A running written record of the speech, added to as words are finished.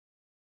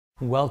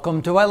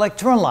Welcome to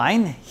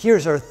Electron.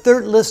 Here's our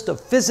third list of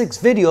physics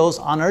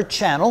videos on our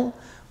channel.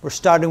 We're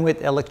starting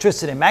with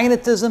electricity and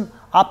magnetism,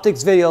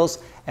 optics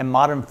videos, and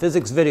modern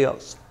physics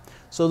videos.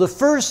 So the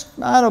first,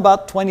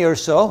 about 20 or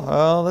so,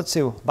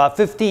 about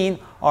 15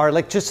 are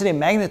electricity and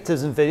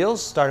magnetism videos,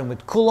 starting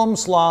with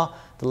Coulomb's law,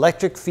 the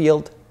electric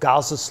field,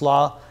 Gauss's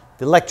law,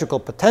 the electrical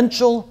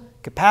potential,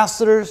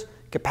 capacitors,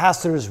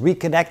 capacitors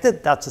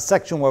reconnected. That's a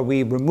section where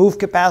we remove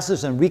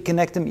capacitors and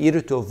reconnect them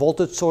either to a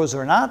voltage source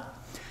or not.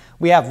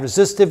 We have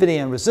resistivity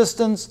and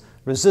resistance,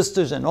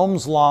 resistors and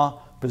Ohm's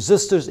law,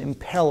 resistors in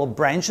parallel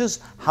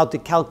branches, how to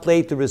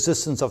calculate the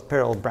resistance of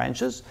parallel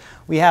branches.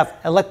 We have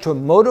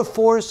electromotive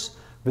force,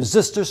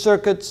 resistor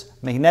circuits,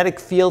 magnetic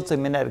fields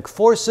and magnetic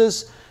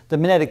forces, the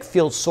magnetic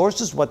field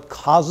sources, what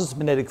causes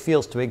magnetic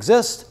fields to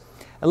exist,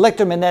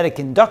 electromagnetic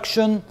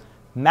induction,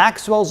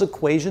 Maxwell's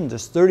equation.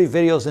 There's 30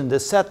 videos in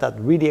this set that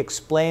really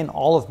explain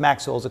all of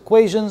Maxwell's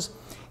equations,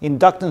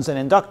 inductance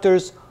and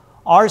inductors,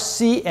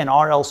 RC and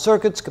RL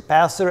circuits,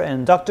 capacitor and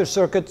inductor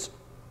circuits,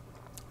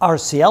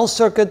 RCL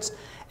circuits,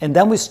 and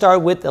then we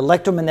start with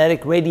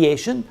electromagnetic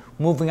radiation,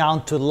 moving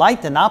on to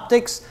light and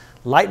optics,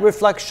 light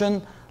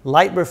reflection,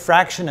 light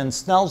refraction and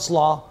Snell's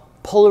law,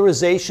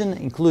 polarization,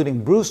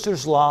 including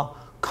Brewster's law,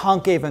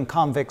 concave and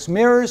convex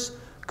mirrors,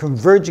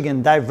 converging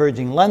and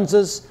diverging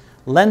lenses,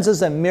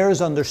 lenses and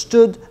mirrors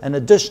understood, an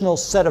additional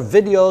set of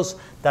videos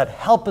that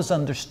help us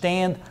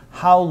understand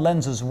how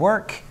lenses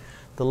work,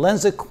 the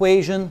lens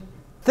equation,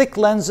 thick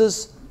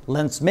lenses,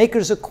 lens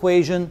maker's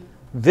equation,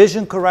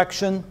 vision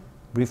correction,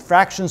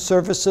 refraction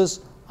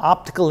surfaces,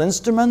 optical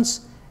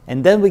instruments,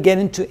 and then we get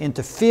into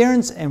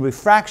interference and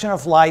refraction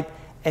of light,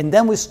 and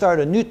then we start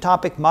a new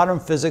topic, modern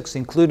physics,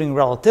 including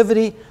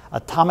relativity,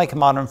 atomic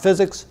modern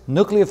physics,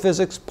 nuclear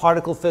physics,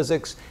 particle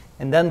physics,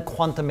 and then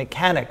quantum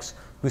mechanics.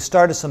 We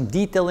started some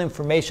detailed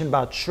information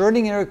about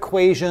Schrödinger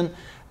equation,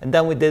 and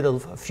then we did a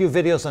few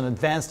videos on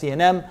advanced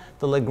E&M,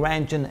 the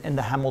Lagrangian, and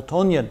the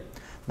Hamiltonian.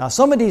 Now,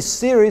 some of these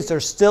series are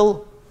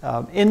still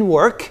in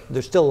work.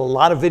 There's still a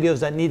lot of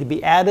videos that need to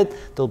be added.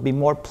 There'll be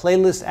more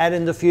playlists added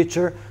in the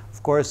future.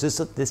 Of course,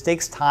 this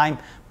takes time,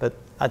 but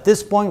at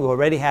this point, we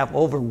already have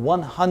over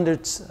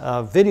 100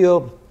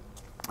 video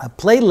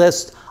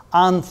playlists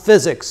on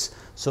physics.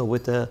 So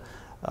with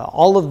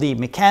all of the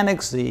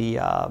mechanics, the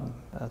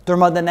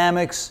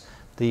thermodynamics,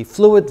 the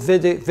fluid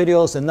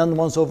videos, and then the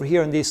ones over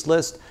here in this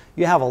list,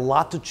 you have a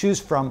lot to choose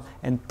from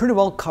and pretty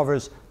well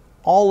covers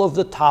all of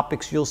the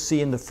topics you'll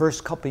see in the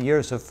first couple of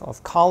years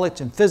of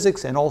college in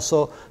physics, and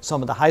also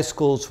some of the high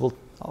schools will,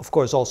 of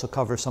course, also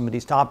cover some of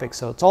these topics.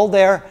 So it's all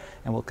there,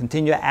 and we'll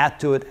continue to add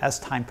to it as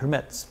time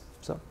permits.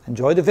 So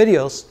enjoy the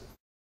videos.